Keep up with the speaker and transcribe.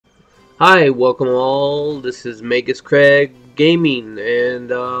Hi, welcome all. This is Magus Craig Gaming, and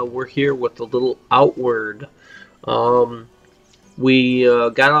we're here with a little Outward. Um, we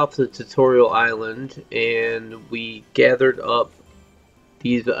got off the tutorial island, and we gathered up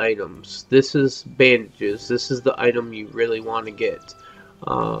these items. This is bandages. This is the item you really want to get.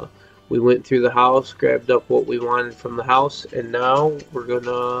 Uh, we went through the house, grabbed up what we wanted from the house, and now we're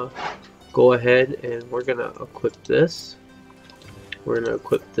gonna go ahead and we're gonna equip this. We're gonna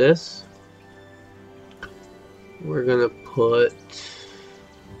equip this. We're gonna put,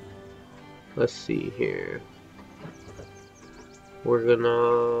 let's see here, we're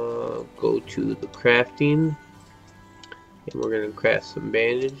gonna go to the crafting and we're gonna craft some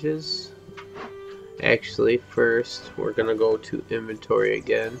bandages. Actually, first we're gonna go to inventory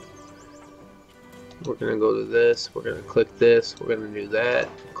again. We're gonna go to this, we're gonna click this, we're gonna do that,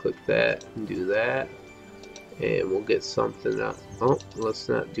 click that, and do that. And we'll get something out. Oh, let's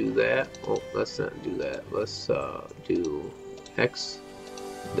not do that. Oh, let's not do that. Let's do X.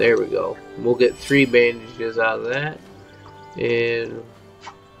 There we go. We'll get 3 bandages out of that. And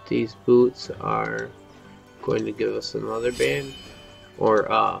these boots are going to give us another band.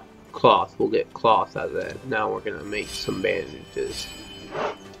 Or cloth. We'll get cloth out of that. Now we're going to make some bandages.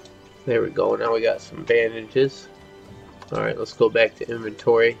 There we go. Now we got some bandages. Alright, let's go back to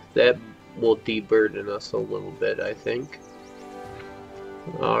inventory. That will deburden us a little bit, I think.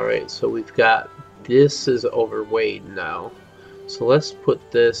 Alright, so we've got, this is overweight now. So let's put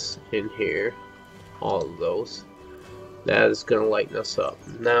this in here. All of those. That is going to lighten us up.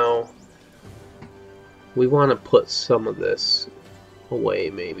 Now, we want to put some of this away,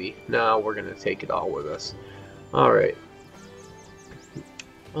 maybe. Now we're going to take it all with us. Alright.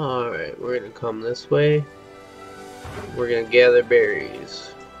 Alright, we're going to come this way. We're going to gather berries.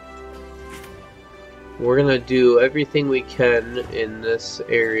 We're gonna do everything we can in this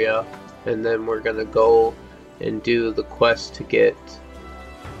area, and then we're gonna go and do the quest to get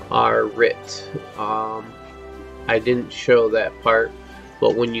our writ. I didn't show that part,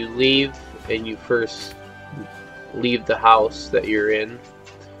 but when you leave and you first leave the house that you're in,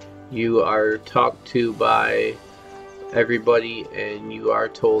 you are talked to by everybody and you are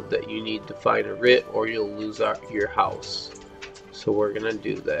told that you need to find a writ or you'll lose your house. So we're gonna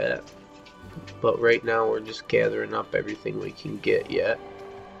do that. But right now we're just gathering up everything we can get yet.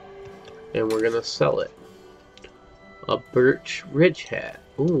 And we're gonna sell it. A birch ridge hat.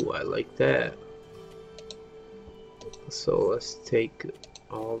 Ooh, I like that. So let's take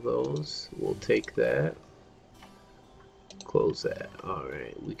all those. We'll take that. Close that.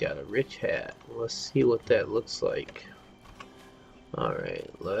 Alright, we got a rich hat. Let's see what that looks like. Alright,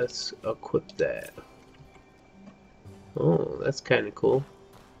 let's equip that. Oh, that's kind of cool.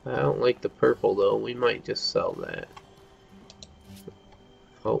 I don't like the purple though. We might just sell that.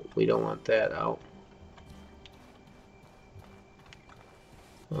 Oh, we don't want that out.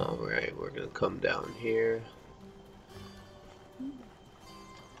 Alright, we're gonna come down here.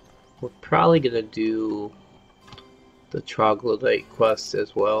 We're probably gonna do the troglodyte quest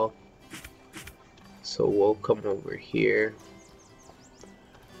as well. So we'll come over here.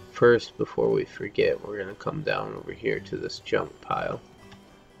 First, before we forget, we're gonna come down over here to this junk pile.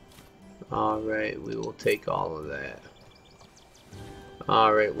 Alright, we will take all of that.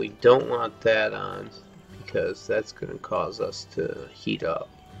 Alright, we don't want that on because that's going to cause us to heat up.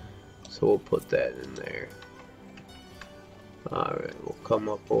 So we'll put that in there. Alright, we'll come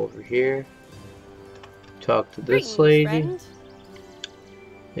up over here. Talk to this lady. Friend.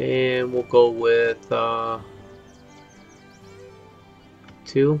 And we'll go with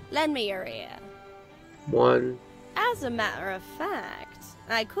 2. Lend me your ear. 1. As a matter of fact,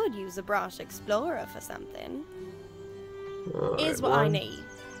 I could use a brush explorer for something. Here's what I need.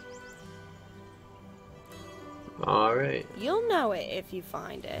 Alright. You'll know it if you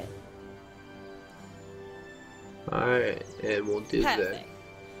find it. Alright, and we'll do that. Perfect.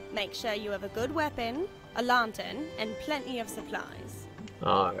 Make sure you have a good weapon, a lantern, and plenty of supplies.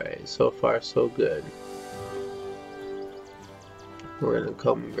 Alright, so far so good. We're gonna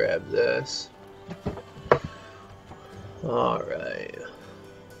come and grab this. Alright.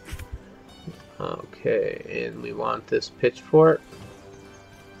 Okay, and we want this pitchfork.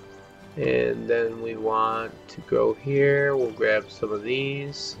 And then we want to go here. We'll grab some of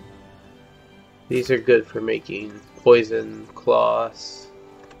these. These are good for making poison cloths.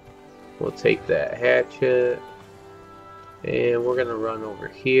 We'll take that hatchet. And we're going to run over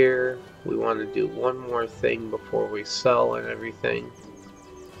here. We want to do one more thing before we sell and everything.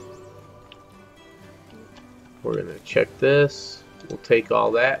 We're going to check this. We'll take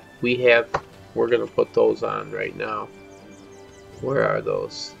all that. We're going to put those on right now. Where are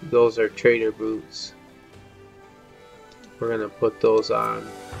those? Those are trader boots. We're gonna put those on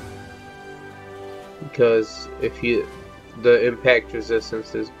because the impact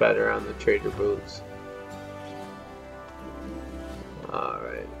resistance is better on the trader boots.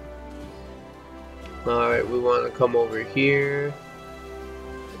 Alright. Alright, we want to come over here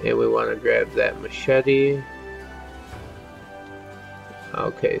and we want to grab that machete.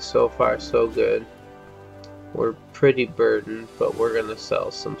 Okay, so far so good. We're pretty burdened, but we're gonna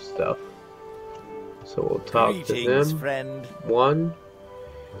sell some stuff. So we'll talk to him. Friend. One,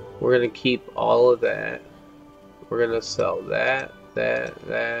 we're gonna keep all of that. We're gonna sell that.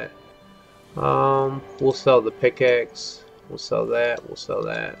 We'll sell the pickaxe. We'll sell that. We'll sell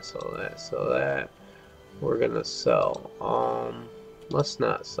that. Sell that. We're gonna sell. Let's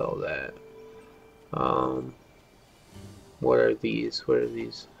not sell that. What are these? What are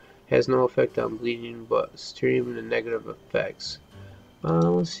these? Has no effect on bleeding, but stream the negative effects.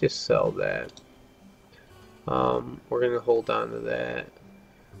 Let's just sell that. We're gonna hold on to that.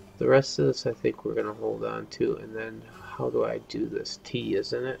 The rest of this I think we're gonna hold on to, and then how do I do this? T,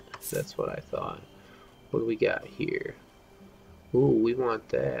 isn't it? That's what I thought. What do we got here? Ooh, we want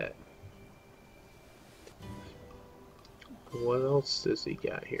that. What else does he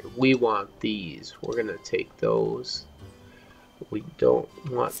got here? We want these. We're gonna take those. We don't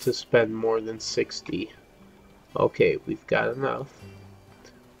want to spend more than 60. Okay, we've got enough.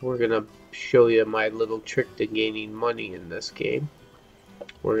 We're gonna show you my little trick to gaining money in this game.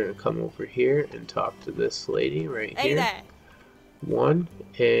 We're gonna come over here and talk to this lady right here. There. One,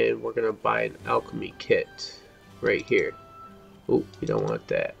 and we're gonna buy an alchemy kit right here. Oh, we don't want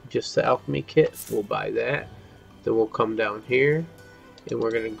that. Just the alchemy kit. We'll buy that. Then we'll come down here and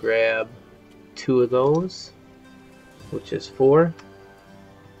we're gonna grab 2 of those, which is 4.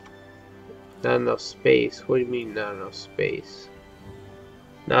 Not enough space. What do you mean not enough space?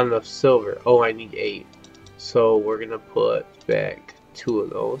 Not enough silver. Oh, I need 8. So we're gonna put back 2 of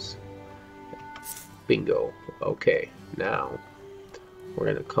those. Bingo. Okay, now we're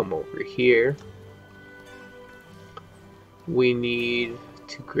gonna come over here. We need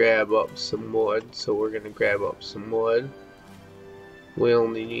to grab up some wood, so we're gonna grab up some wood. We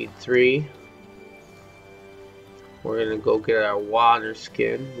only need 3. We're gonna go get our water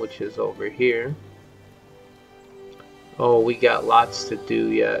skin, which is over here. Oh, we got lots to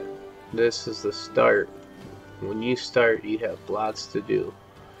do yet. This is the start. When you start, you have lots to do.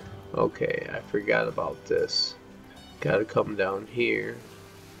 Okay, I forgot about this. Gotta come down here.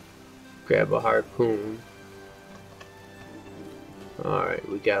 Grab a harpoon. Alright,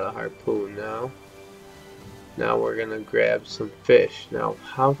 we got a harpoon now. Now we're gonna grab some fish. Now,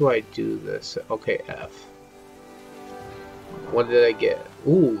 how do I do this? Okay, F. What did I get?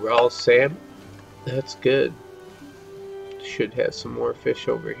 Ooh, raw salmon. That's good. Should have some more fish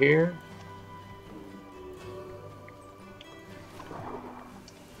over here.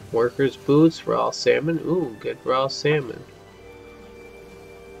 Workers' boots, raw salmon. Ooh, good raw salmon.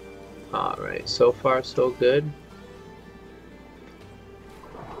 Alright, so far so good.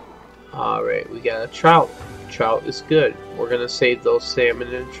 Alright, we got a trout. Trout is good. We're gonna save those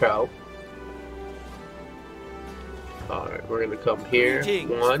salmon and trout. Alright, we're gonna come here.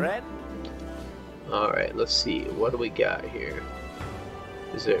 One. Alright, let's see. What do we got here?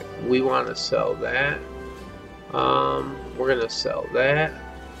 Is there... We want to sell that. We're gonna sell that.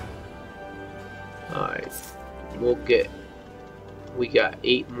 Alright. We'll get... We got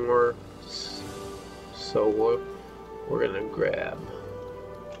 8 more. So we're gonna grab...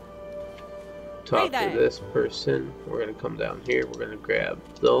 Talk to this person. We're gonna come down here. We're gonna grab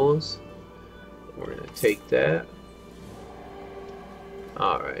those. We're gonna take that.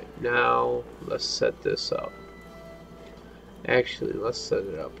 Alright, now let's set this up. Actually, let's set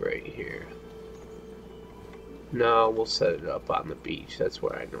it up right here. No, we'll set it up on the beach. That's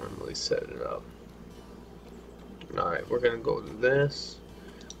where I normally set it up. Alright, we're gonna go to this.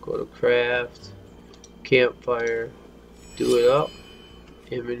 Go to craft. Campfire. Do it up.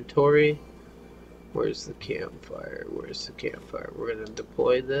 Inventory. Where's the campfire? Where's the campfire? We're gonna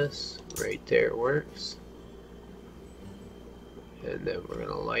deploy this. Right there works. And then we're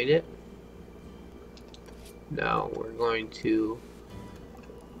gonna light it. Now we're going to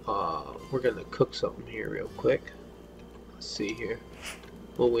cook something here real quick. Let's see here.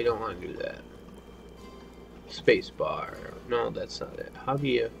 Well, we don't want to do that. Space bar. No, that's not it. How do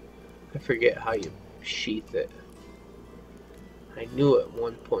you... I forget how you sheath it. I knew at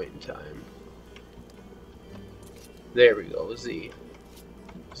one point in time. There we go. Z.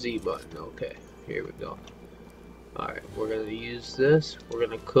 Z button. Okay. Here we go. Alright, we're going to use this. We're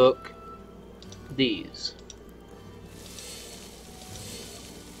going to cook these.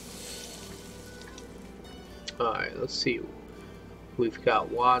 Alright, let's see. We've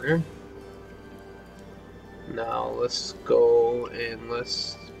got water. Now let's go and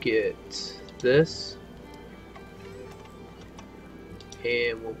let's get this.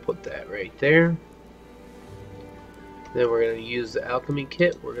 And we'll put that right there. Then we're going to use the alchemy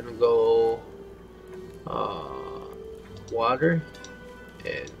kit. We're going to go water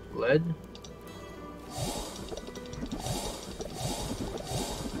and lead.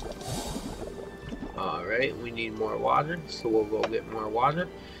 Alright, we need more water, so we'll go get more water.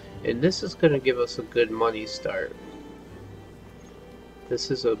 And this is going to give us a good money start. This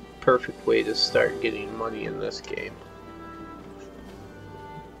is a perfect way to start getting money in this game.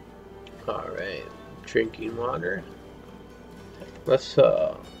 Alright, drinking water. Let's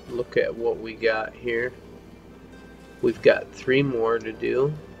look at what we got here. We've got 3 more to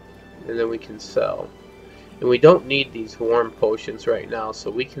do, and then we can sell. And we don't need these warm potions right now, so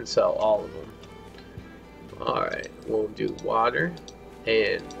we can sell all of them. Alright, we'll do water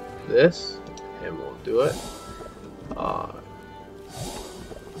and this, and we'll do it.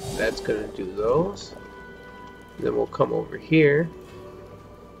 That's going to do those. And then we'll come over here,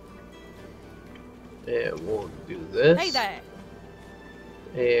 and we'll do this. Hey there.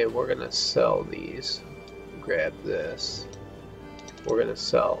 And we're going to sell these. Grab this. We're going to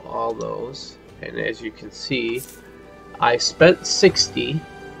sell all those. And as you can see, I spent 60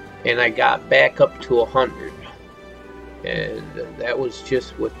 and I got back up to 100. And that was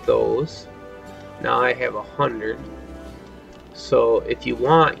just with those. Now I have 100. So if you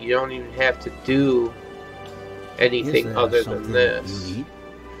want, you don't even have to do anything other than this.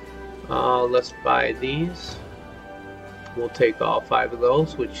 Let's buy these. We'll take all 5 of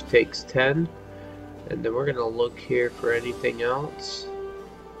those, which takes 10. And then we're going to look here for anything else.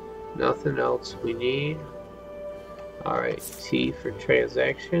 Nothing else we need. Alright, T for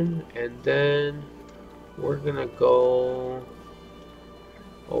transaction. And then we're going to go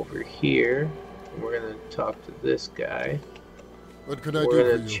over here. We're going to talk to this guy. What could I do We're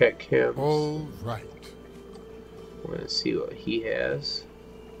going for to you? check him. All right. We're going to see what he has.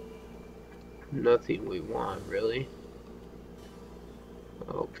 Nothing we want, really.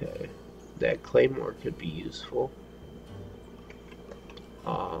 Okay. That claymore could be useful.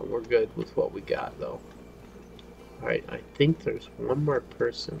 We're good with what we got, though. Alright, I think there's one more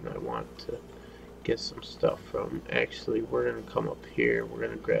person I want to get some stuff from. Actually, we're going to come up here. We're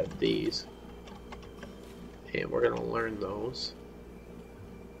going to grab these. And we're going to learn those.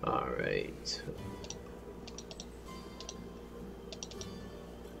 Alright.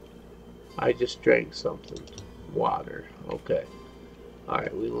 I just drank something. Water. Okay.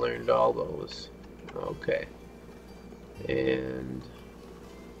 Alright, we learned all those. Okay. And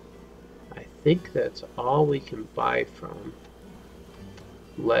I think that's all we can buy from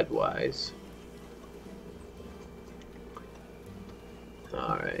lead-wise.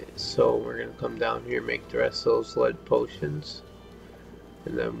 Alright, so we're going to come down here and make the rest of those lead potions.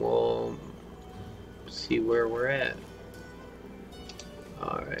 And then we'll see where we're at.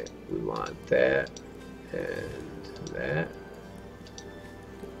 Alright, we want that and that.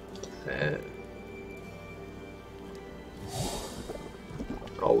 That.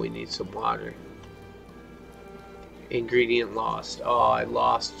 Oh, we need some water. Ingredient lost. Oh, I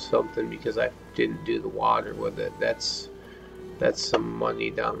lost something because I didn't do the water with it. That's some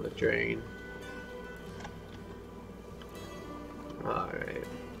money down the drain. Alright.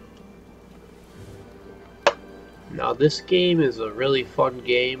 Now this game is a really fun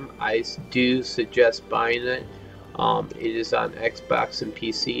game. I do suggest buying it. It is on Xbox and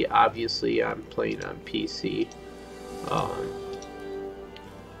PC. Obviously, I'm playing on PC.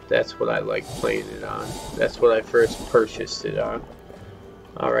 That's what I like playing it on. That's what I first purchased it on.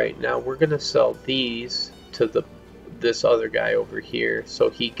 Alright, now we're going to sell these to this other guy over here, so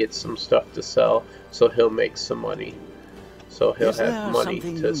he gets some stuff to sell, so he'll make some money. So he'll have money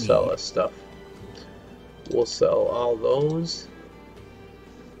to sell us stuff. We'll sell all those.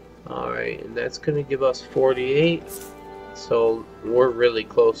 Alright, and that's going to give us 48. So we're really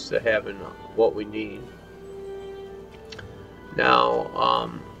close to having what we need. Now,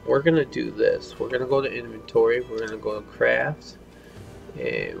 we're going to do this. We're going to go to inventory. We're going to go to craft.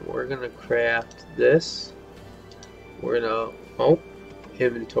 And we're going to craft this. We're going to,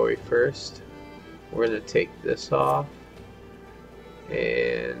 inventory first. We're going to take this off.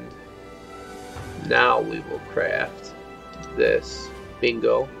 And now we will craft this.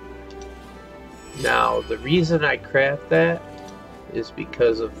 Bingo. Now, the reason I craft that is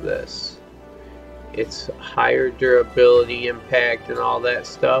because of this. It's higher durability, impact, and all that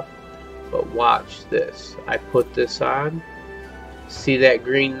stuff. But watch this. I put this on. See that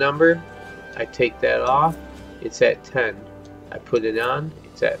green number? I take that off. it's at 10. I put it on,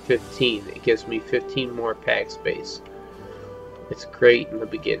 it's at 15. It gives me 15 more pack space. It's great in the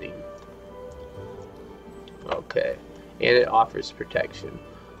beginning. Okay, and it offers protection.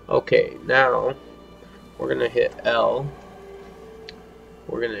 Okay, now we're gonna hit L.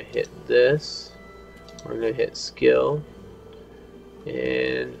 We're gonna hit this. We're gonna hit skill.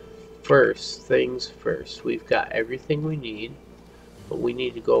 And first things first, we've got everything we need, but we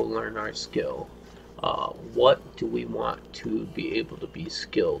need to go learn our skill. What do we want to be able to be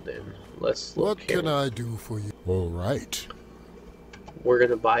skilled in? Let's look here. What can I do for you? All right. We're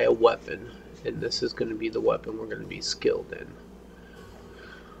gonna buy a weapon, and this is gonna be the weapon we're gonna be skilled in.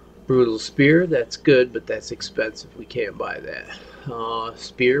 Brutal spear, that's good, but that's expensive. We can't buy that.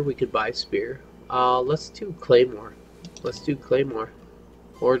 Spear, we could buy spear. Let's do claymore. Let's do claymore.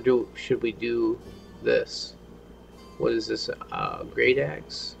 Or should we do this? What is this? Great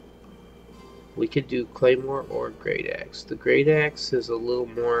axe? We could do claymore or great axe. The great axe is a little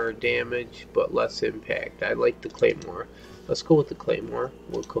more damage, but less impact. I like the claymore. Let's go with the claymore.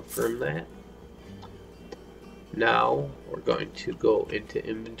 We'll confirm that. Now we're going to go into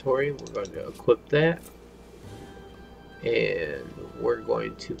inventory. We're going to equip that. And we're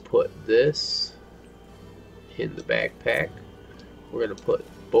going to put this in the backpack. We're going to put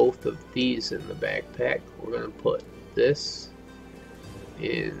both of these in the backpack. We're going to put this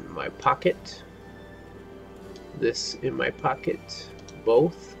in my pocket. This in my pocket.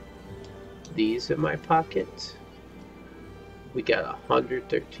 Both. These in my pocket. We got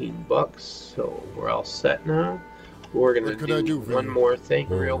 113 bucks, so we're all set now. We're going to do one more thing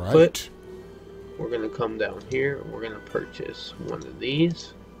real quick. We're going to come down here. We're going to purchase one of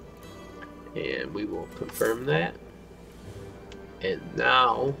these. And we will confirm that. And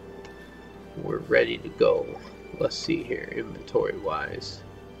now we're ready to go. Let's see here, inventory wise.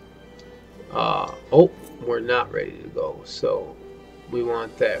 Oh, we're not ready to go. So we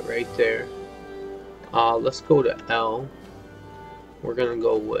want that right there. Let's go to L. We're gonna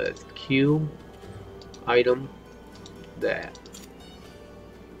go with Q, item, that.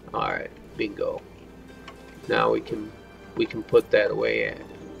 Alright, bingo. Now we can put that away at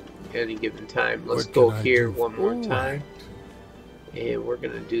any given time. Let's go here one more time. And we're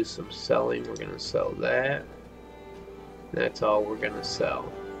gonna do some selling. We're gonna sell that. That's all we're gonna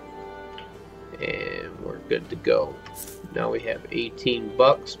sell. And we're good to go. Now we have 18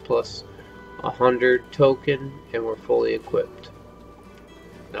 bucks plus 100 token, and we're fully equipped.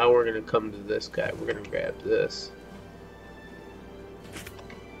 Now we're gonna come to this guy. We're gonna grab this.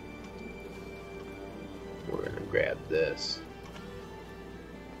 We're gonna grab this.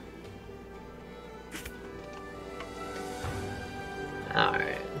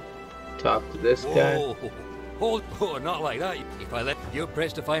 Alright. Talk to this guy. Oh, not like that. If I let you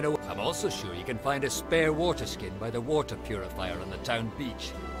press to find a... I'm also sure you can find a spare water skin by the water purifier on the town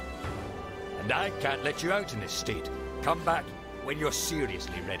beach. And I can't let you out in this state. Come back when you're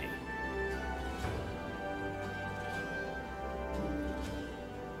seriously ready.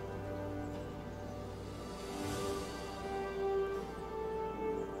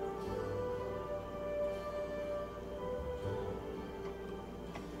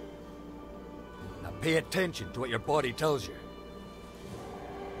 Pay attention to what your body tells you.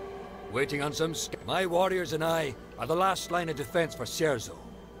 Waiting on some my warriors and I are the last line of defense for Cerzo.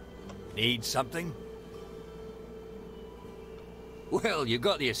 Need something? Well, you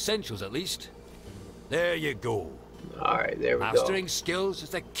got the essentials at least. There you go. Alright, there we go. Mastering skills is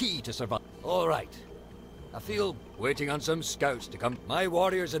the key to survival. Alright. I feel waiting on some scouts to come. My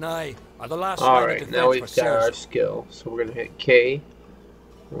warriors and I are the last line of defense for Cerzo. Alright, now we've got our skill. So we're gonna hit K.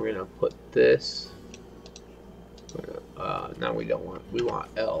 We're gonna put this. Now we don't want, we want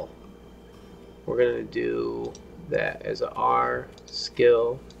L. We're gonna do that as a R,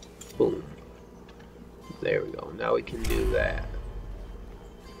 skill, boom. There we go, now we can do that.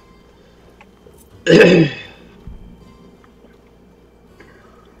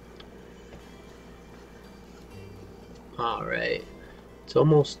 Alright, it's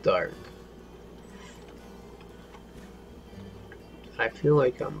almost dark. I feel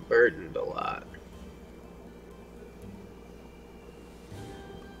like I'm burdened a lot.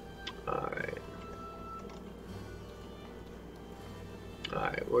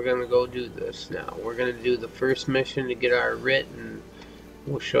 Alright, we're gonna go do this now. We're gonna do the first mission to get our writ, and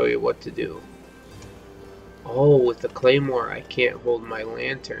we'll show you what to do. Oh, with the claymore I can't hold my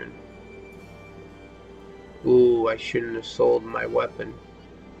lantern. Ooh, I shouldn't have sold my weapon.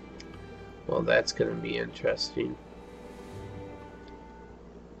 Well, that's gonna be interesting.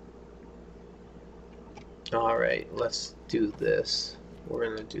 Alright, let's do this. We're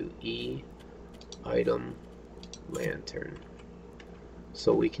gonna do E, item, lantern.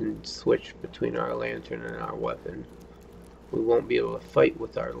 So we can switch between our lantern and our weapon. We won't be able to fight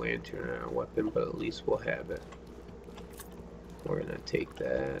with our lantern and our weapon, but at least we'll have it. We're gonna take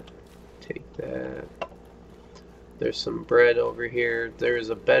that, take that. There's some bread over here. There's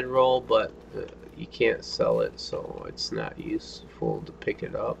a bedroll, but you can't sell it, so it's not useful to pick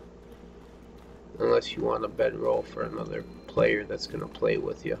it up. Unless you want a bedroll for another player that's gonna play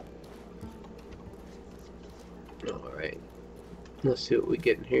with you. Alright. Let's see what we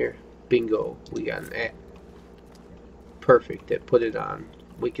get in here. Bingo. We got an axe. Perfect. That put it on.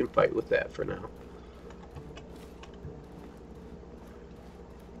 We can fight with that for now.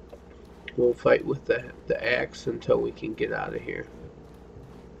 We'll fight with the axe until we can get out of here.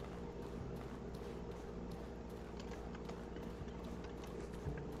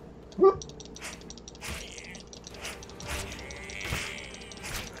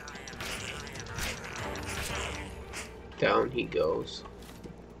 Down he goes.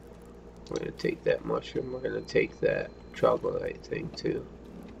 We're going to take that mushroom. We're going to take that troglodyte thing too.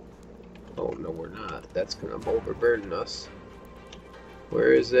 Oh no, we're not. That's going to overburden us.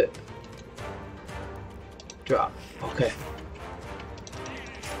 Where is it? Drop. Okay.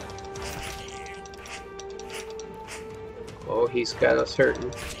 Oh, he's got us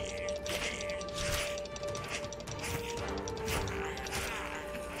hurting.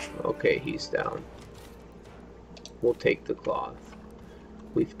 Okay, he's down. We'll take the cloth.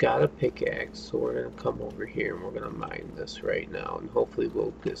 We've got a pickaxe, so we're going to come over here and we're going to mine this right now, and hopefully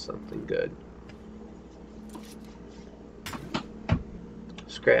we'll get something good.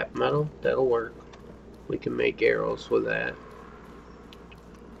 Scrap metal, that'll work. We can make arrows with that.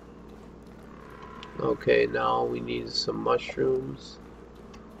 Okay, now we need some mushrooms.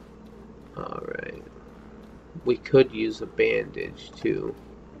 Alright. We could use a bandage too.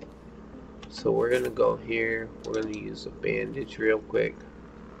 So we're going to go here. We're going to use a bandage real quick.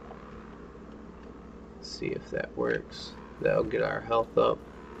 See if that works. That'll get our health up.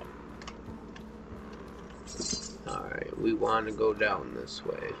 Alright, we want to go down this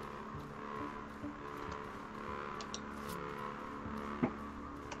way.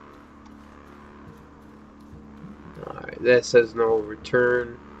 Alright, that says no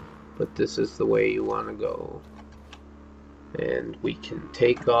return, but this is the way you want to go. And we can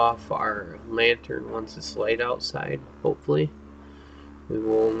take off our lantern once it's light outside, hopefully. We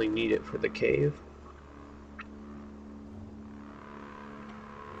will only need it for the cave.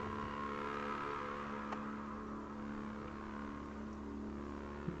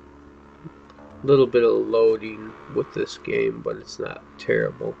 A little bit of loading with this game, but it's not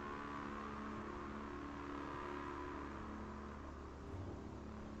terrible.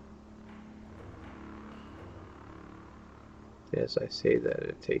 As I say that,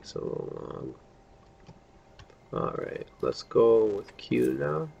 it takes a little long. Alright, let's go with Q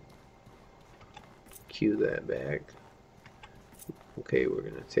now. Q that back. Okay, we're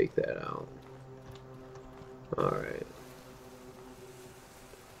going to take that out. Alright.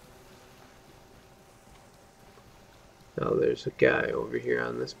 Now there's a guy over here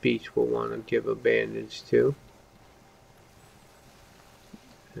on this beach we'll want to give a bandage to.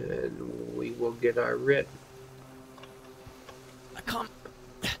 And we will get our writ.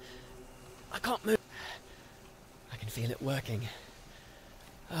 I can't move. I can feel it working.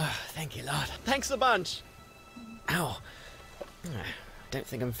 Oh, thank you, Lord. Thanks a bunch. Ow. Don't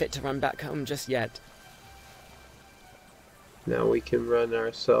think I'm fit to run back home just yet. Now we can run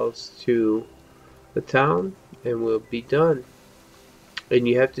ourselves to the town and we'll be done. And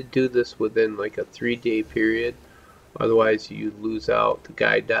you have to do this within like a 3-day period. Otherwise you lose out, the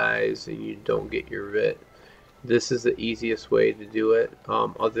guy dies, and you don't get your writ. This is the easiest way to do it,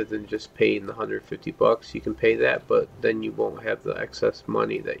 other than just paying the 150 bucks. You can pay that, but then you won't have the excess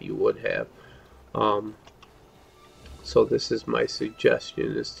money that you would have. So this is my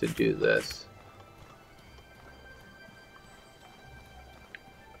suggestion, is to do this.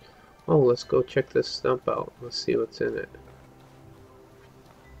 Oh, let's go check this stump out. Let's see what's in it.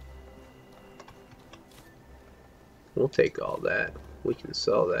 We'll take all that. We can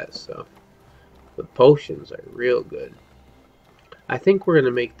sell that stuff. The potions are real good. I think we're going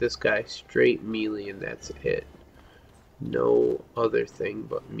to make this guy straight melee and that's it. No other thing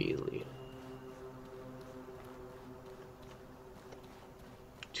but melee.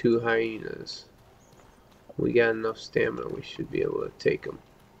 2 hyenas. We got enough stamina, we should be able to take them.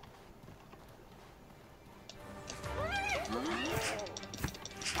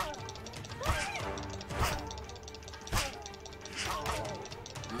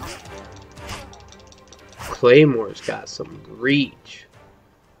 Claymore's got some reach.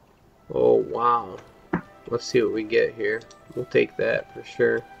 Oh wow. Let's see what we get here. We'll take that for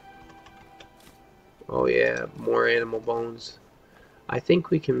sure. Oh yeah, more animal bones. I think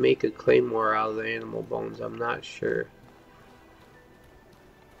we can make a claymore out of the animal bones. I'm not sure.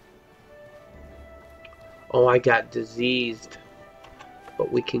 Oh, I got diseased.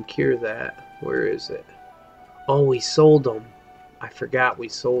 But we can cure that. Where is it? Oh, we sold them. I forgot we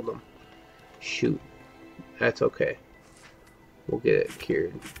sold them. Shoot. That's okay. We'll get it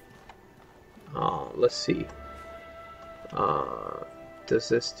cured. Let's see. Does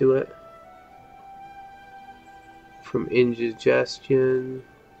this do it? From indigestion.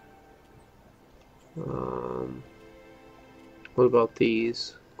 What about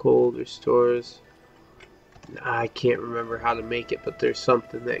these? Cold restores. I can't remember how to make it, but there's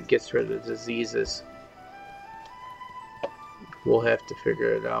something that gets rid of diseases. We'll have to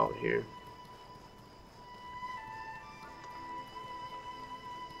figure it out here.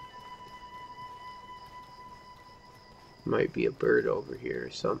 Might be a bird over here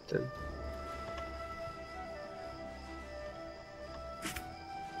or something.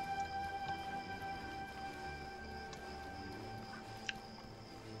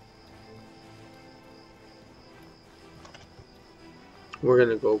 We're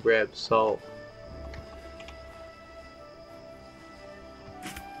gonna go grab salt.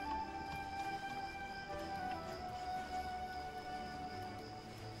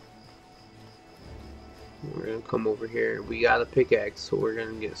 We're gonna come over here. We got a pickaxe, so we're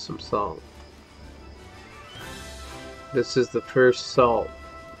gonna get some salt. This is the first salt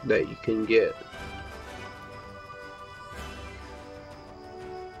that you can get.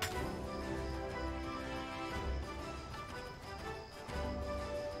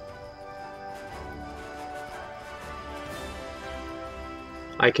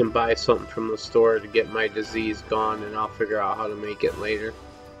 I can buy something from the store to get my disease gone, and I'll figure out how to make it later.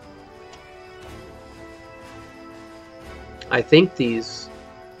 I think these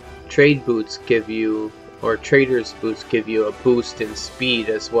trade boots give you, or trader's boots give you a boost in speed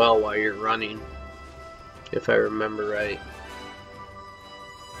as well while you're running, if I remember right.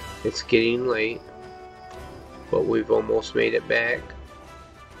 It's getting late, but we've almost made it back.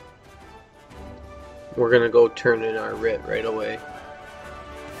 We're gonna go turn in our writ right away.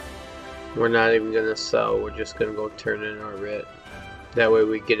 We're not even gonna sell, we're just gonna go turn in our writ. That way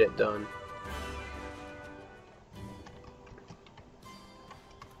we get it done.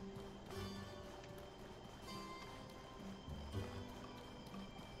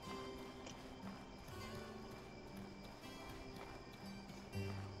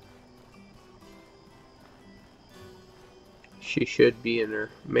 She should be in her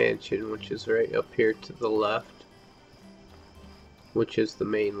mansion, which is right up here to the left. Which is the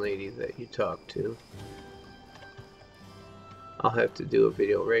main lady that you talk to. I'll have to do a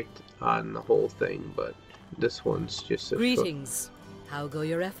video right on the whole thing, but this one's just a Greetings. How go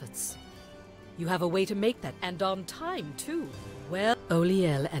your efforts? You have a way to make that, and on time, too. Well,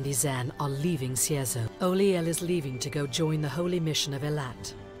 Oliel and Izan are leaving Ciezo. Oliel is leaving to go join the holy mission of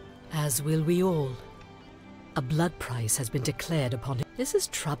Elat. As will we all. A blood price has been declared upon him. This is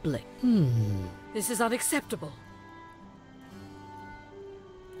troubling. This is unacceptable.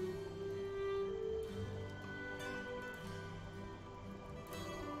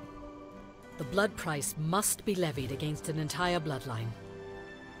 The blood price must be levied against an entire bloodline.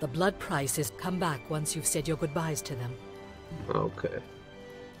 The blood price is come back once you've said your goodbyes to them. Okay.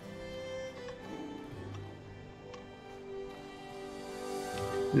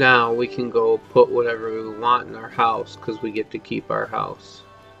 Now we can go put whatever we want in our house because we get to keep our house.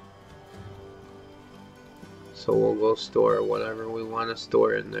 So we'll go store whatever we want to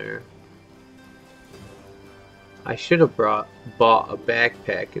store in there. I should have bought a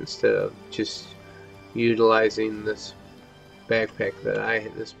backpack instead of just utilizing this backpack that I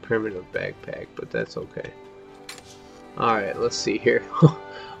had, this primitive backpack, but that's okay. Alright, let's see here.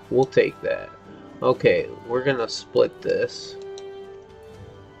 We'll take that. Okay, we're gonna split this.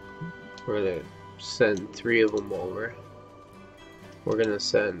 We're gonna send 3 of them over. We're gonna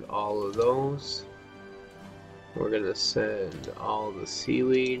send all of those. We're gonna send all the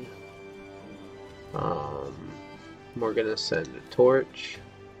seaweed. We're gonna send a torch.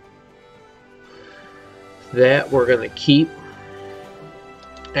 That we're gonna keep.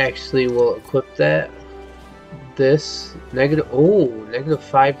 Actually, we'll equip that. This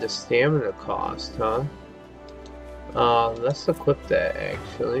 -5 to stamina cost, huh? Let's equip that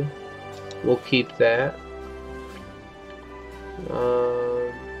actually. We'll keep that.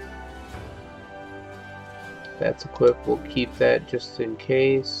 That's equipped. We'll keep that just in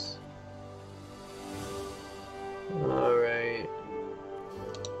case. Alright.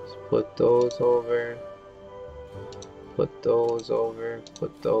 Let's put those over. Put those over.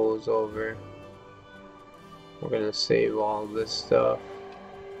 Put those over. We're gonna save all this stuff.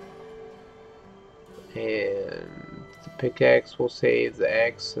 And the pickaxe will save, the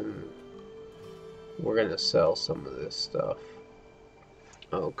axe, and we're gonna sell some of this stuff.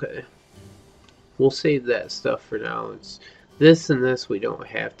 Okay. We'll save that stuff for now. It's this and this we don't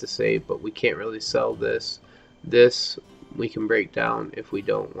have to save, but we can't really sell this. This we can break down if we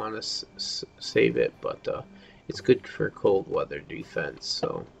don't want to save it, but it's good for cold weather defense,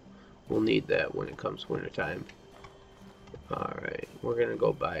 so we'll need that when it comes wintertime. Alright, we're gonna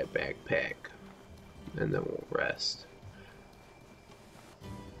go buy a backpack, and then we'll rest.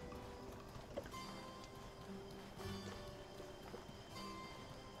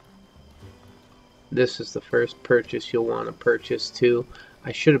 This is the first purchase you'll want to purchase too.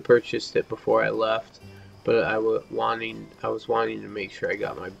 I should have purchased it before I left, but I was wanting to make sure I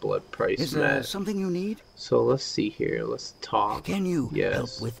got my blood price met. Is there something you need? So let's see here. Let's talk. Can you Yes.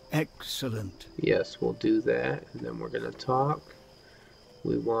 help with excellent? Yes, we'll do that, and then we're gonna talk.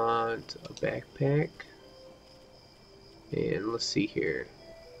 We want a backpack, and let's see here.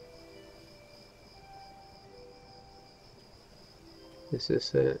 Is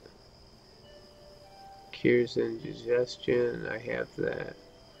this it? Cures indigestion. I have that.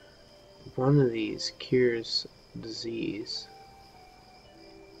 One of these cures disease.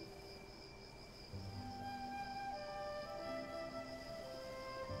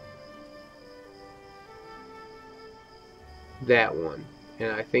 That one.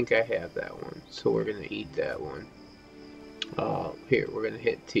 And I think I have that one. So we're going to eat that one. Here, we're going to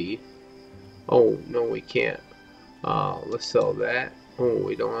hit T. Oh, no we can't. Let's sell that. Oh,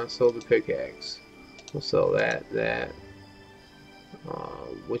 we don't want to sell the pickaxe. We'll sell that.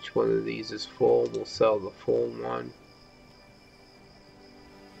 Which one of these is full? We'll sell the full one.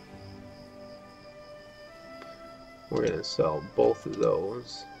 We're going to sell both of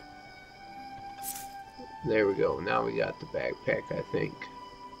those. There we go. Now we got the backpack, I think.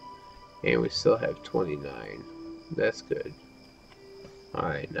 And we still have 29. That's good.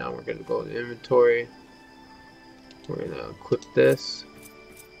 Alright, now we're going to go to inventory. We're going to equip this.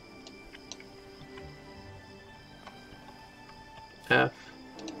 F,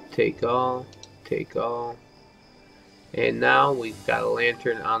 take all, and now we've got a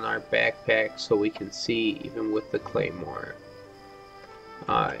lantern on our backpack so we can see even with the claymore.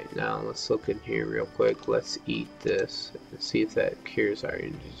 Alright, now let's look in here real quick. Let's eat this and see if that cures our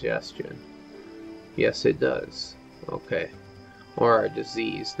indigestion. Yes, it does. Okay. Or our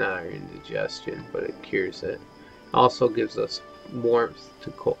disease, not our indigestion, but it cures it. Also gives us warmth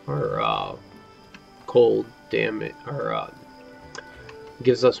to cold, damn it, or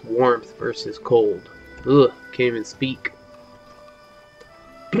gives us warmth versus cold. Ugh, can't even speak.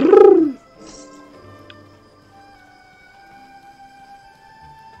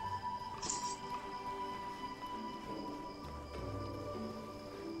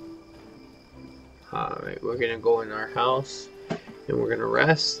 Alright, we're gonna go in our house and we're gonna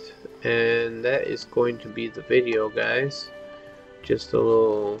rest, and that is going to be the video, guys. Just a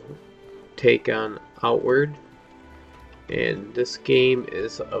little take on Outward. And this game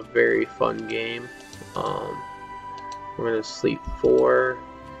is a very fun game. We're gonna sleep 4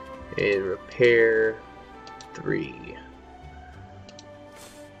 and repair 3.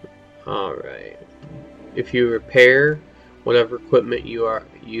 Alright. If you repair, whatever equipment you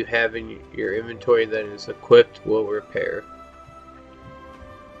have in your inventory that is equipped will repair.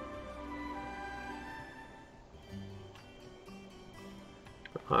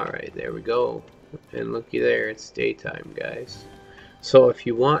 Alright, there we go. And looky there, it's daytime, guys. So if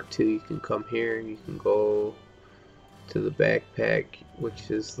you want to, you can come here, you can go to the backpack,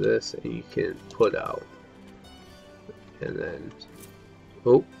 which is this, and you can put out. And then,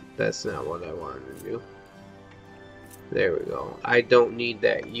 oh, that's not what I wanted to do. There we go. I don't need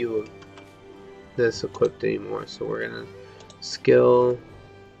that this equipped anymore, so we're gonna skill.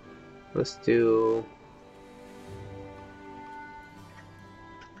 Let's do.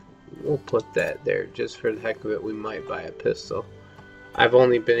 We'll put that there just for the heck of it. We might buy a pistol. I've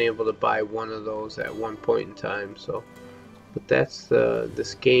only been able to buy one of those at one point in time, so. But that's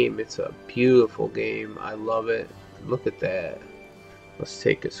this game. It's a beautiful game. I love it. Look at that. Let's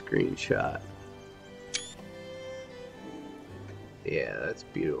take a screenshot. Yeah, that's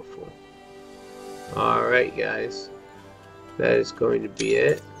beautiful. Alright, guys. That is going to be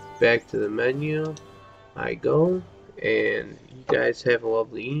it. Back to the menu. I go. And you guys have a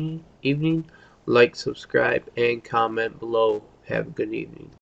lovely evening. Like, subscribe, and comment below. Have a good evening.